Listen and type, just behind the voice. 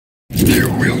You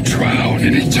will drown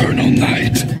in eternal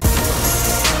night.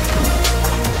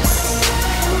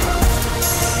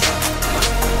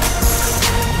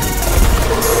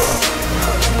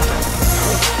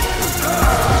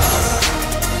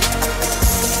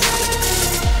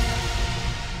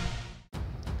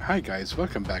 Hi guys,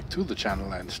 welcome back to the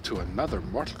channel and to another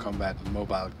Mortal Kombat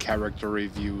mobile character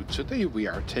review. Today we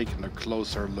are taking a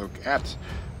closer look at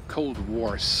Kold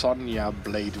War Sonya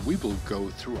Blade. We will go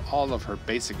through all of her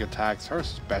basic attacks, her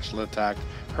special attack,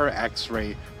 her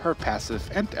X-ray, her passive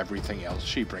and everything else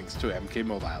she brings to MK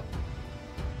Mobile.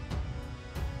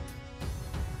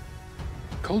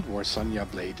 Kold War Sonya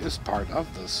Blade is part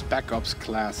of the Spec Ops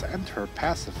class and her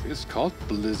passive is called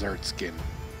Blizzard Skin.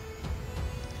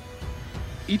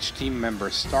 Each team member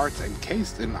starts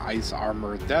encased in ice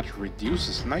armor that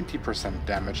reduces 90%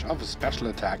 damage of a special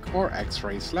attack or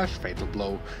X-ray/fatal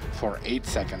blow for 8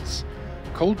 seconds.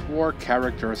 Kold War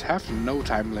characters have no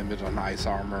time limit on ice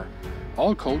armor.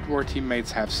 All Kold War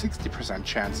teammates have 60%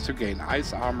 chance to gain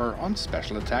ice armor on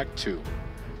special attack too.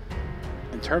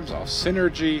 In terms of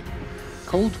synergy,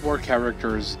 Kold War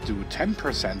characters do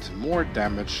 10% more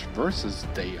damage versus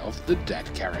Day of the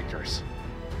Dead characters.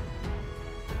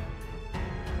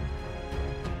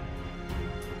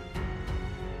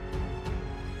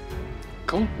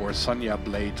 Kold War Sonya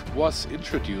Blade was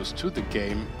introduced to the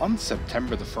game on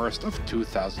September the 1st of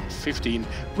 2015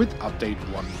 with update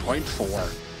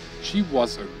 1.4. She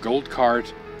was a gold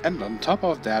card, and on top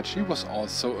of that she was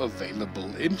also available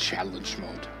in challenge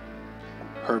mode.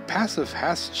 Her passive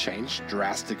has changed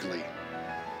drastically.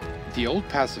 The old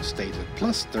passive stated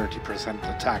plus 30%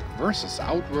 attack versus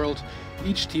Outworld.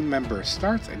 Each team member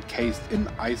starts encased in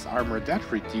ice armor that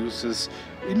reduces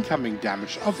incoming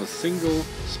damage of a single,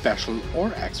 special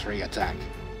or X-ray attack.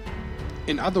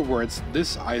 In other words,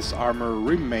 this ice armor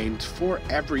remained for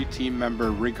every team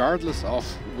member regardless of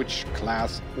which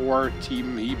class or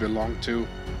team he belonged to,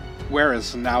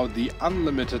 whereas now the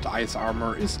unlimited ice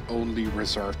armor is only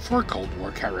reserved for Kold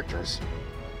War characters.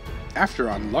 After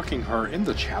unlocking her in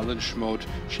the challenge mode,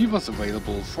 she was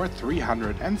available for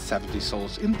 370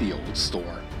 souls in the old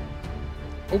store.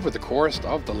 Over the course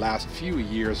of the last few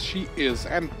years she is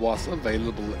and was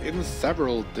available in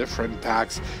several different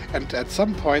packs, and at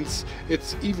some points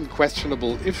it's even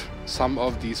questionable if some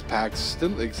of these packs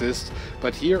still exist,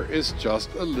 but here is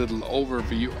just a little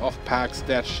overview of packs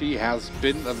that she has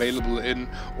been available in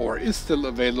or is still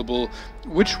available.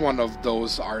 Which one of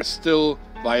those are still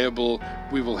viable,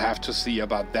 we will have to see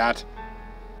about that,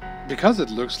 because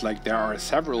it looks like there are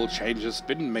several changes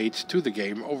been made to the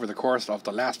game over the course of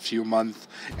the last few months,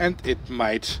 and it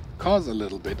might cause a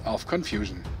little bit of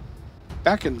confusion.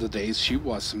 Back in the days she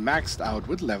was maxed out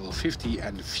with level 50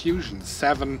 and Fusion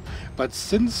 7, but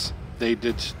since they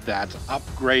did that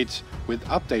upgrade with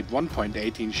update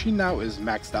 1.18 she now is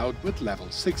maxed out with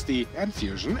level 60 and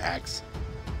Fusion X.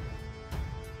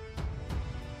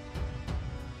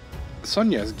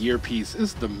 Sonya's gear piece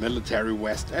is the military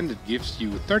vest, and it gives you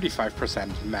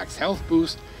 35% max health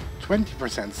boost,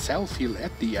 20% self-heal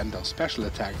at the end of special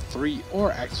attack 3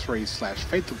 or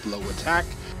X-ray/fatal blow attack,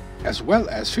 as well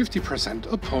as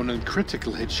 50% opponent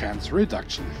critical hit chance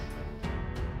reduction.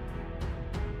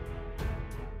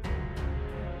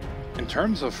 In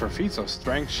terms of her feats of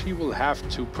strength, she will have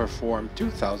to perform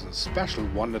 2000 special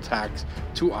 1 attacks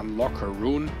to unlock her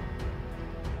rune.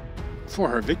 For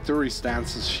her victory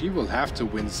stances she will have to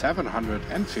win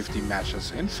 750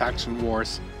 matches in faction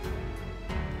wars.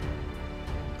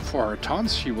 For her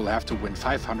taunts she will have to win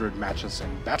 500 matches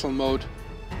in battle mode.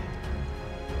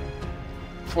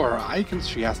 For her icons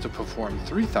she has to perform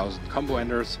 3000 combo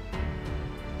enders.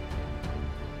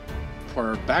 For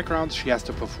her backgrounds she has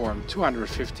to perform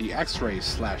 250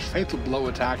 X-ray/fatal blow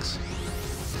attacks.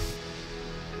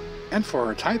 And for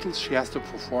her titles she has to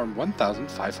perform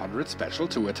 1500 special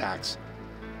 2 attacks.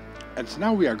 And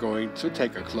now we are going to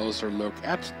take a closer look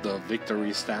at the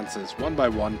victory stances one by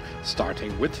one,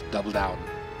 starting with Double Down.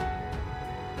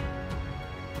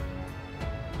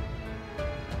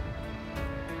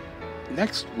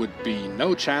 Next would be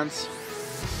No Chance.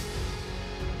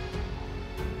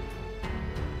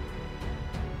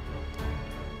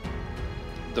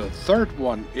 The third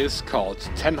one is called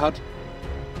Ten Hut.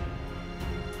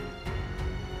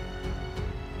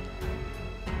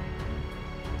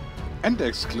 And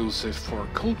exclusive for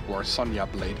Kold War Sonya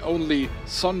Blade only,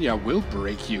 Sonya Will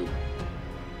Break You.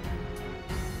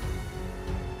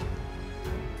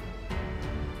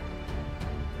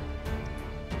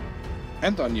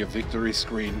 And on your victory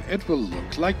screen it will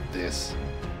look like this.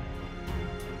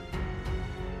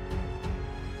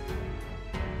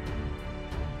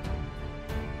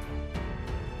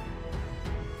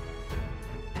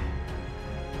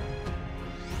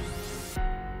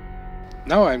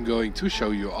 Now I'm going to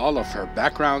show you all of her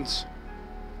backgrounds.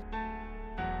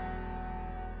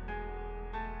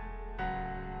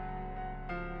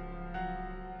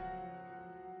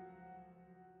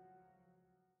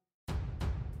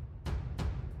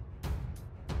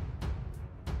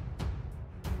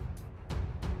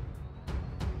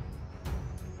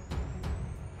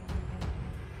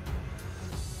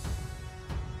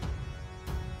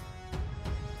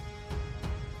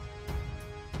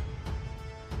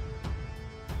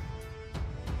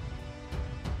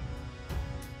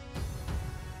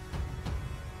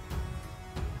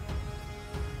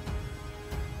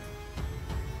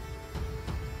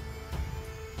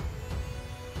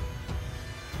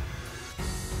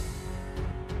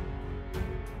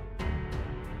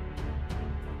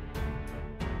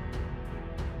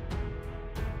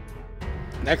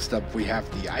 Next up we have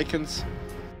the icons.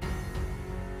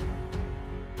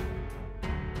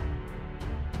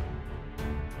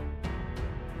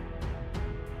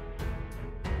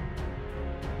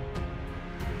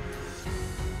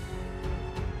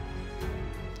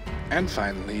 And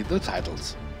finally the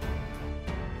titles.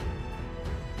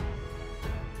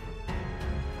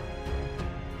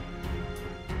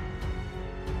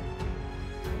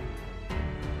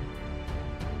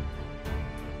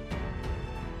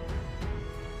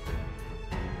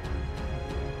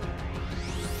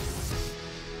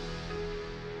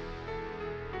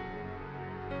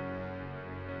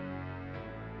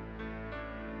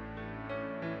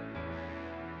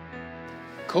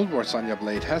 Kold War Sonya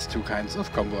Blade has two kinds of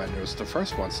combo enders. The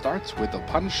first one starts with a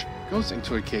punch, goes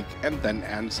into a kick and then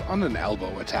ends on an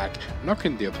elbow attack,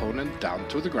 knocking the opponent down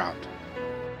to the ground.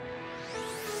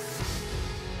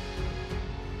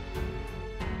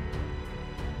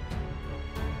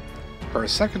 Her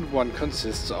second one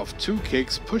consists of two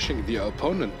kicks pushing the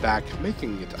opponent back,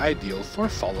 making it ideal for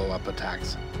follow-up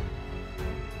attacks.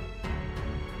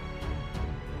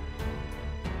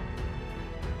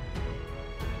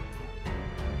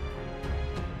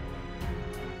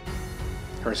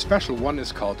 Her special one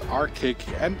is called R-Kick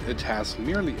and it has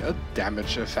merely a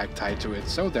damage effect tied to it,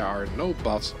 so there are no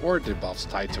buffs or debuffs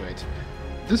tied to it.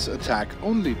 This attack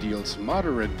only deals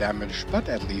moderate damage, but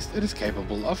at least it is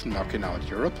capable of knocking out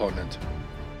your opponent.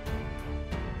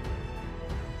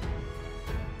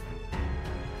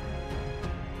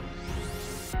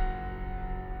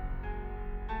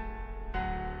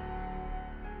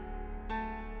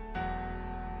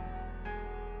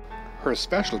 Her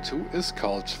special 2 is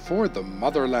called For the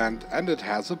Motherland and it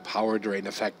has a power drain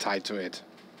effect tied to it.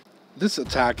 This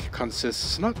attack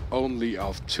consists not only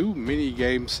of two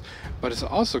mini-games, but is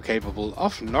also capable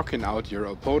of knocking out your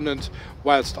opponent,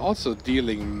 whilst also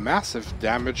dealing massive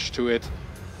damage to it,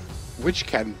 which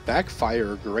can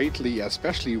backfire greatly,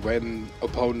 especially when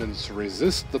opponents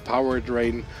resist the power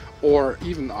drain or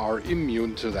even are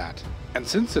immune to that. And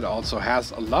since it also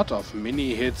has a lot of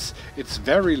mini hits, it's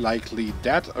very likely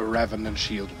that a Revenant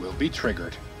Shield will be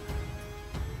triggered.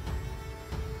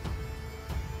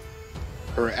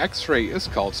 Her X-Ray is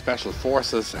called Special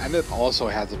Forces and it also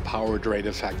has a power drain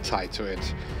effect tied to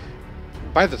it.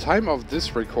 By the time of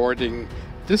this recording,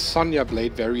 this Sonya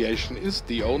Blade variation is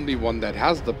the only one that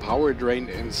has the power drain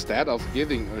instead of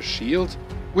giving a shield,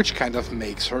 which kind of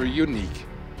makes her unique.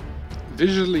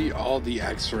 Visually all the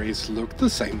X-Rays look the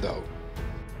same though.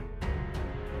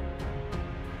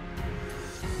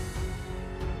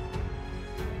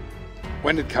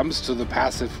 When it comes to the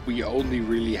passive, we only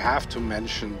really have to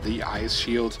mention the Ice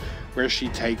Shield, where she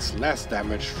takes less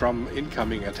damage from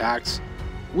incoming attacks,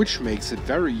 which makes it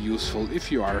very useful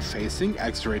if you are facing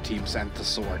X-Ray teams and the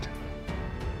sword.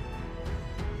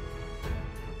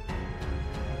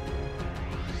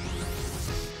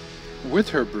 With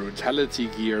her Brutality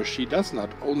gear, she does not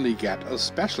only get a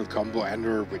special combo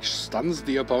ender which stuns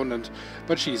the opponent,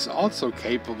 but she's also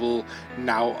capable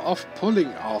now of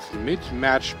pulling off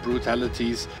mid-match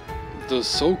brutalities, the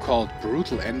so-called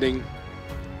brutal ending.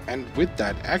 And with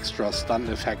that extra stun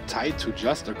effect tied to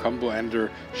just a combo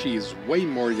ender, she is way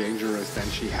more dangerous than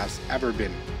she has ever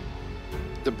been.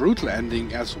 The brutal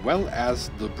ending as well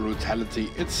as the brutality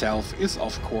itself is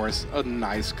of course a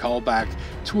nice callback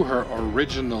to her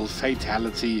original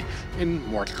fatality in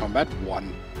Mortal Kombat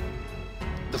 1.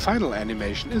 The final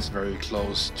animation is very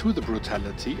close to the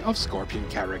brutality of Scorpion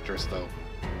characters though.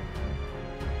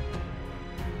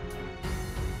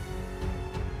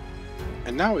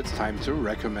 And now it's time to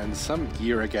recommend some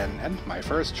gear again, and my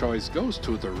first choice goes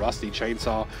to the Rusty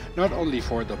Chainsaw, not only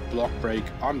for the block break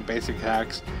on basic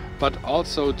attacks, but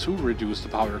also to reduce the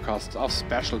power cost of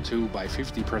Special 2 by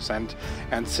 50%,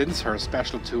 and since her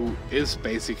Special 2 is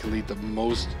basically the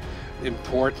most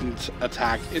important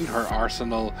attack in her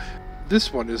arsenal,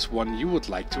 this one is one you would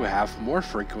like to have more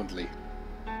frequently.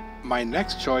 My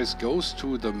next choice goes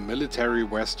to the military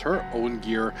West, her own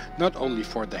gear, not only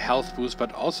for the health boost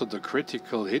but also the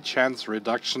critical hit chance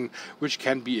reduction, which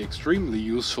can be extremely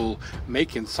useful,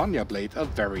 making Sonya Blade a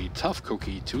very tough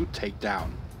cookie to take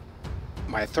down.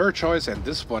 My third choice, and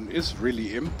this one is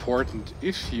really important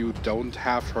if you don't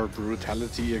have her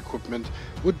brutality equipment,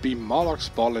 would be Moloch's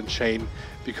Ball and Chain,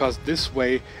 because this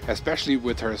way, especially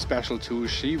with her special 2,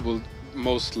 she will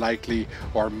most likely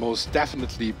or most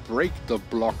definitely break the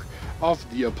block of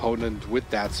the opponent with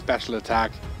that special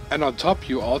attack. And on top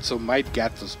you also might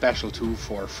get the special 2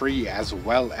 for free, as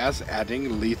well as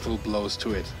adding lethal blows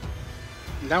to it.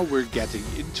 Now we're getting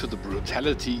into the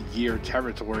brutality gear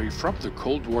territory from the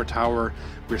Cold War Tower.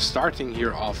 We're starting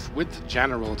here off with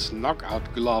General's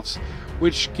Knockout Gloves,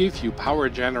 which give you power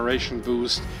generation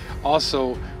boost,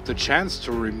 also the chance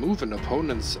to remove an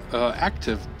opponent's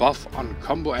active buff on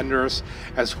combo enders,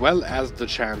 as well as the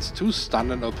chance to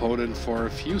stun an opponent for a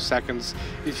few seconds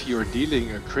if you're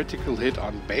dealing a critical hit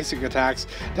on basic attacks.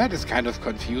 That is kind of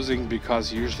confusing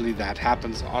because usually that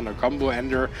happens on a combo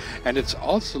ender, and it's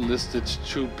also listed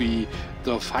to be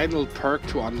the final perk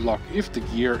to unlock if the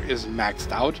gear is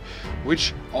maxed out,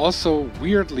 which also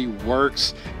weirdly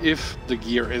works if the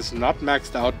gear is not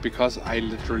maxed out, because I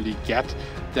literally get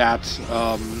that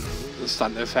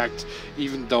stun effect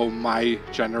even though my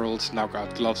General's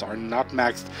Knockout Gloves are not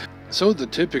maxed. So the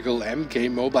typical MK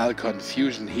Mobile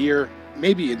confusion here.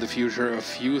 Maybe in the future a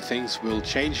few things will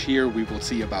change here, we will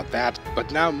see about that.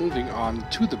 But now moving on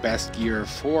to the best gear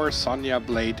for Sonya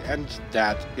Blade, and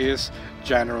that is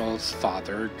General's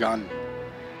Father Gun.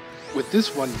 With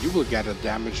this one you will get a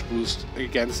damage boost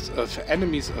against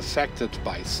enemies affected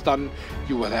by stun.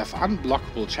 You will have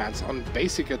unblockable chance on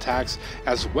basic attacks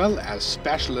as well as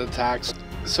special attacks.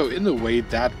 So in a way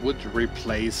that would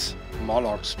replace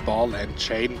Moloch's Ball and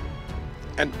Chain.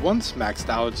 And once maxed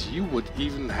out you would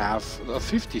even have a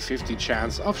 50-50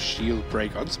 chance of shield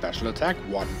break on special attack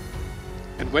 1.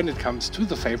 And when it comes to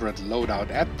the favorite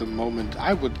loadout at the moment,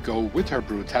 I would go with her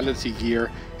brutality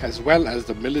gear, as well as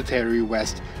the military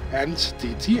vest and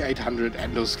the T800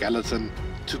 endoskeleton,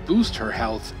 to boost her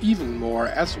health even more,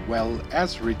 as well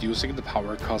as reducing the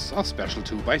power costs of special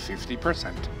 2 by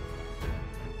 50%.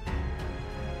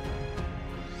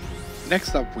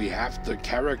 Next up we have the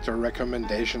character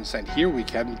recommendations, and here we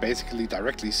can basically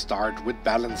directly start with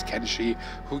Balance Kenshi,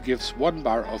 who gives 1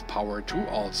 bar of power to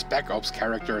all Spec Ops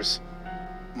characters.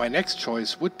 My next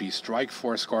choice would be Strike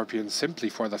Force Scorpion, simply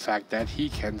for the fact that he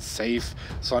can save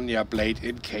Sonya Blade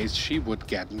in case she would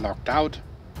get knocked out.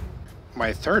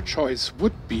 My third choice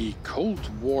would be Kold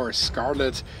War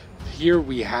Scarlet. Here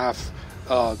we have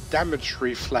damage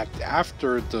reflect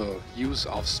after the use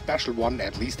of special 1,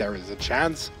 at least there is a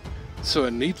chance. So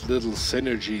a neat little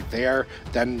synergy there.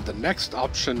 Then the next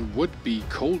option would be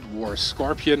Kold War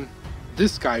Scorpion.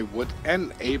 This guy would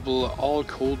enable all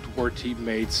Cold War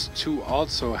teammates to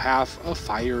also have a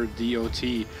fire DOT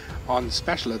on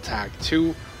special attack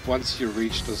 2 once you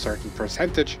reached a certain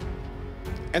percentage.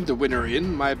 And the winner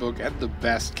in my book and the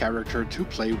best character to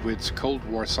play with Kold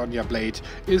War Sonya Blade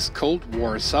is Kold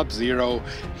War Sub-Zero.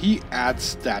 He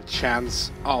adds that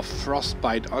chance of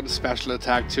Frostbite on special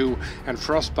attack 2, and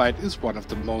Frostbite is one of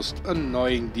the most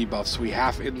annoying debuffs we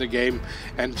have in the game,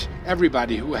 and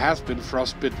everybody who has been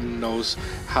frostbitten knows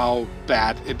how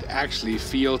bad it actually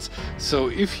feels. So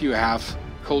if you have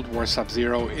Kold War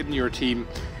Sub-Zero in your team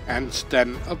and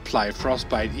then apply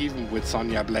Frostbite even with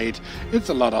Sonya Blade, it's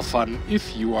a lot of fun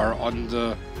if you are on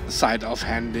the side of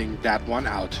handing that one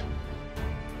out.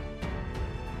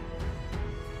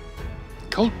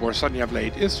 Kold War Sonya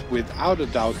Blade is without a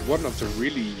doubt one of the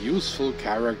really useful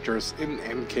characters in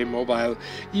MK Mobile,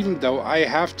 even though I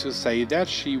have to say that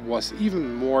she was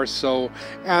even more so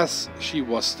as she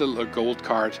was still a gold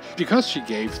card, because she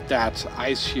gave that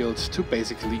ice shield to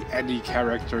basically any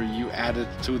character you added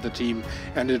to the team,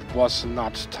 and it was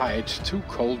not tied to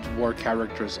Cold War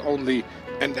characters only.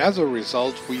 And as a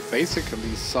result, we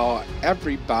basically saw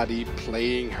everybody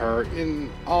playing her in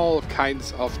all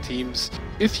kinds of teams.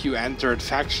 If you entered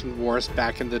faction wars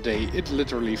back in the day, it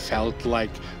literally felt like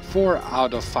 4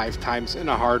 out of 5 times in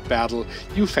a hard battle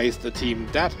you faced a team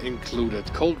that included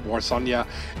Kold War Sonya.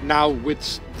 Now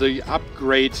with the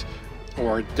upgrade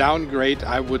or downgrade,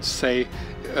 I would say,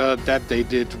 that they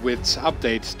did with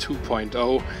update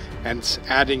 2.0 and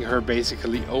adding her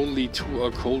basically only to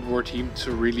a Cold War team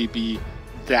to really be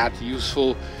that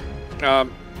useful.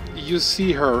 You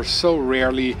see her so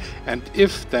rarely, and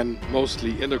if then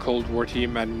mostly in a Cold War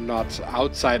team and not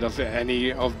outside of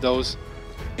any of those.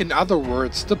 In other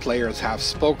words, the players have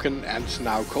spoken, and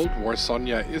now Kold War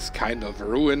Sonya is kind of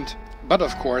ruined. But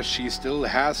of course she still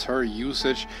has her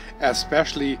usage,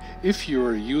 especially if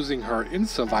you're using her in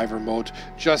survivor mode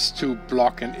just to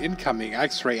block an incoming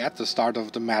X-ray at the start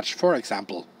of the match, for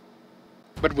example.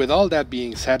 But with all that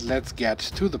being said, let's get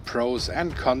to the pros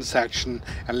and cons section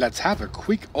and let's have a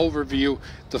quick overview.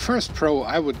 The first pro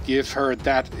I would give her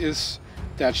is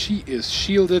that she is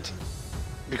shielded.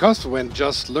 Because when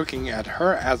just looking at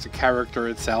her as a character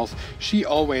itself, she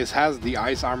always has the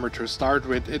ice armor to start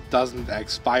with. It doesn't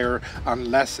expire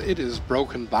unless it is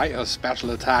broken by a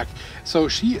special attack, so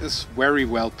she is very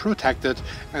well protected,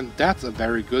 and that's a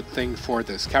very good thing for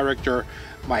this character.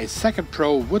 My second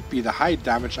pro would be the high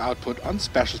damage output on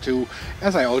Special 2.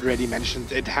 As I already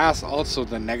mentioned, it has also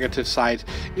the negative side.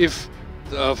 If,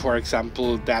 for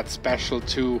example, that Special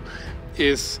 2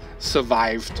 is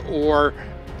survived, or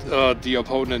the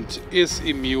opponent is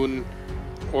immune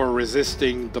or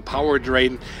resisting the power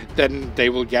drain, then they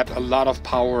will get a lot of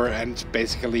power and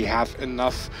basically have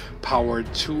enough power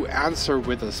to answer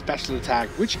with a special attack,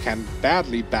 which can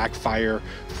badly backfire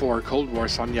for Kold War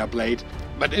Sonya Blade.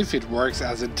 But if it works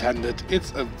as intended,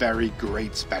 it's a very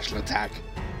great special attack.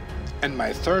 And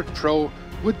my third pro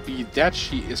would be that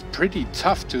she is pretty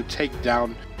tough to take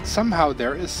down. Somehow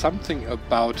there is something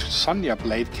about Sonya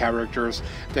Blade characters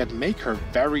that make her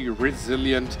very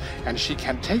resilient, and she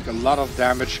can take a lot of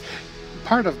damage.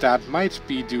 Part of that might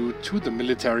be due to the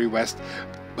military vest,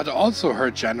 but also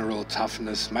her general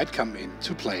toughness might come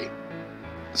into play.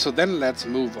 So then let's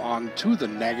move on to the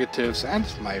negatives, and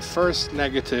my first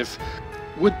negative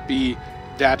would be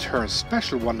that her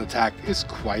special 1 attack is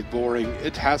quite boring.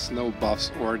 It has no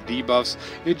buffs or debuffs,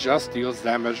 it just deals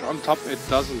damage. On top, it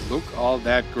doesn't look all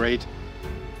that great.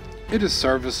 It is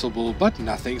serviceable, but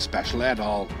nothing special at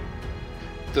all.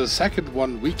 The second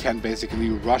one we can basically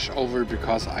rush over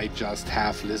because I just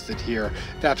have listed here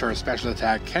that her special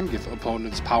attack can give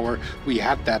opponents power. We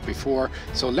had that before,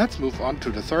 so let's move on to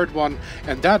the third one,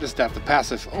 and that is that the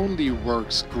passive only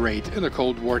works great in a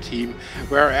Cold War team,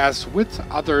 whereas with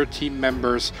other team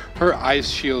members her ice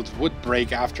shield would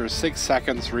break after 6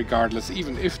 seconds regardless,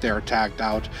 even if they're tagged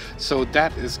out, so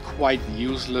that is quite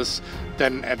useless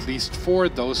then, at least for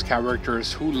those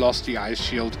characters who lost the ice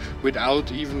shield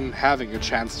without even having a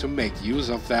chance to make use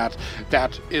of that.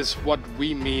 That is what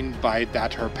we mean by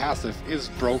that her passive is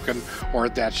broken, or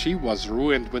that she was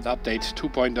ruined with update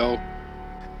 2.0.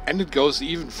 And it goes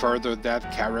even further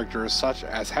that characters such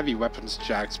as Heavy Weapons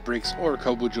Jax, Briggs or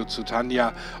Kobujutsu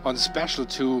Tanya on Special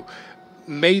 2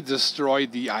 may destroy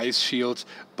the ice shield,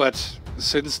 but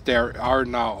since there are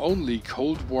now only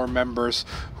Cold War members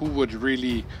who would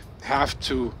really have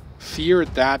to fear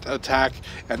that attack,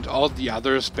 and all the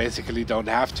others basically don't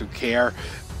have to care,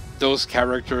 those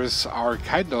characters are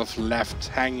kind of left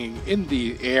hanging in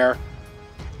the air.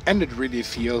 And it really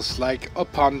feels like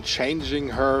upon changing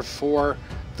her for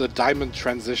the diamond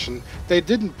transition, they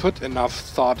didn't put enough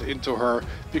thought into her,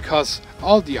 because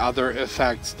all the other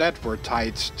effects that were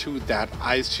tied to that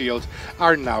ice shield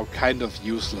are now kind of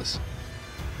useless.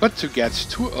 But to get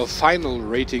to a final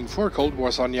rating for Kold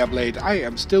War Sonya Blade, I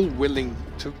am still willing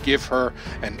to give her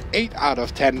an 8 out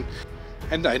of 10.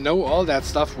 And I know all that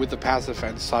stuff with the passive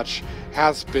and such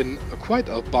has been quite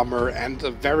a bummer and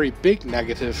a very big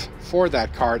negative for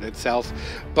that card itself,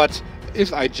 but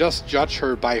if I just judge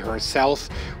her by herself,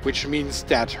 which means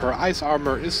that her ice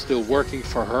armor is still working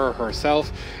for her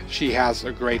herself, she has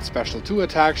a great special 2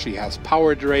 attack, she has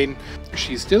power drain,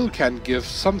 she still can give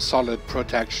some solid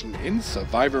protection in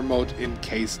survivor mode in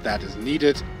case that is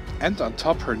needed, and on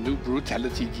top her new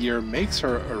brutality gear makes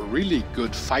her a really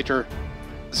good fighter.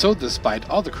 So despite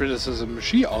all the criticism,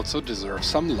 she also deserves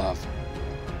some love.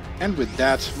 And with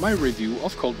that, my review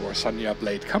of Kold War Sonya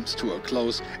Blade comes to a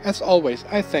close. As always,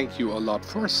 I thank you a lot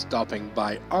for stopping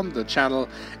by on the channel,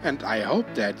 and I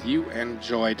hope that you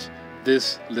enjoyed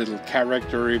this little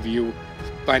character review.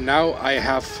 By now I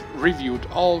have reviewed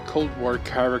all Cold War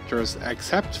characters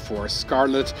except for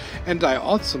Scarlet, and I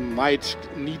also might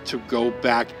need to go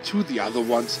back to the other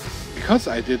ones, because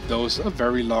I did those a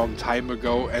very long time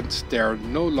ago and they're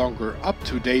no longer up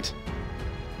to date.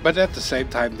 But at the same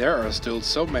time, there are still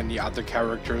so many other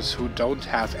characters who don't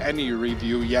have any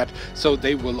review yet, so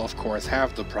they will of course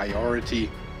have the priority.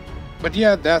 But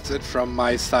yeah, that's it from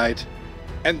my side.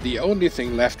 And the only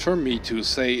thing left for me to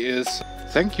say is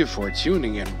thank you for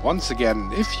tuning in once again.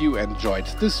 If you enjoyed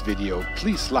this video,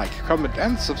 please like, comment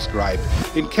and subscribe.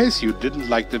 In case you didn't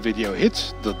like the video,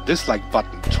 hit the dislike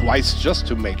button twice just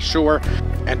to make sure.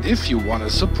 And if you want to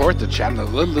support the channel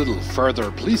a little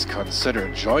further, please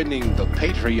consider joining the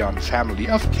Patreon family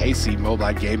of KC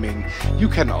Mobile Gaming. You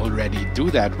can already do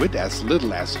that with as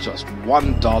little as just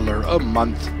 $1 a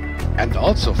month. And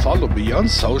also follow me on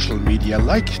social media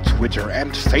like Twitter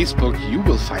and Facebook. You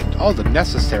will find all the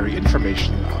necessary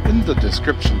information in the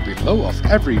description below of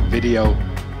every video.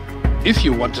 If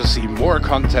you want to see more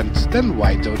content, then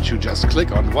why don't you just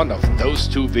click on one of those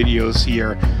two videos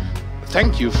here.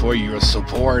 Thank you for your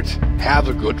support. Have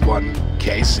a good one.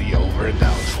 Casey over and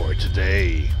out for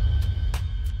today.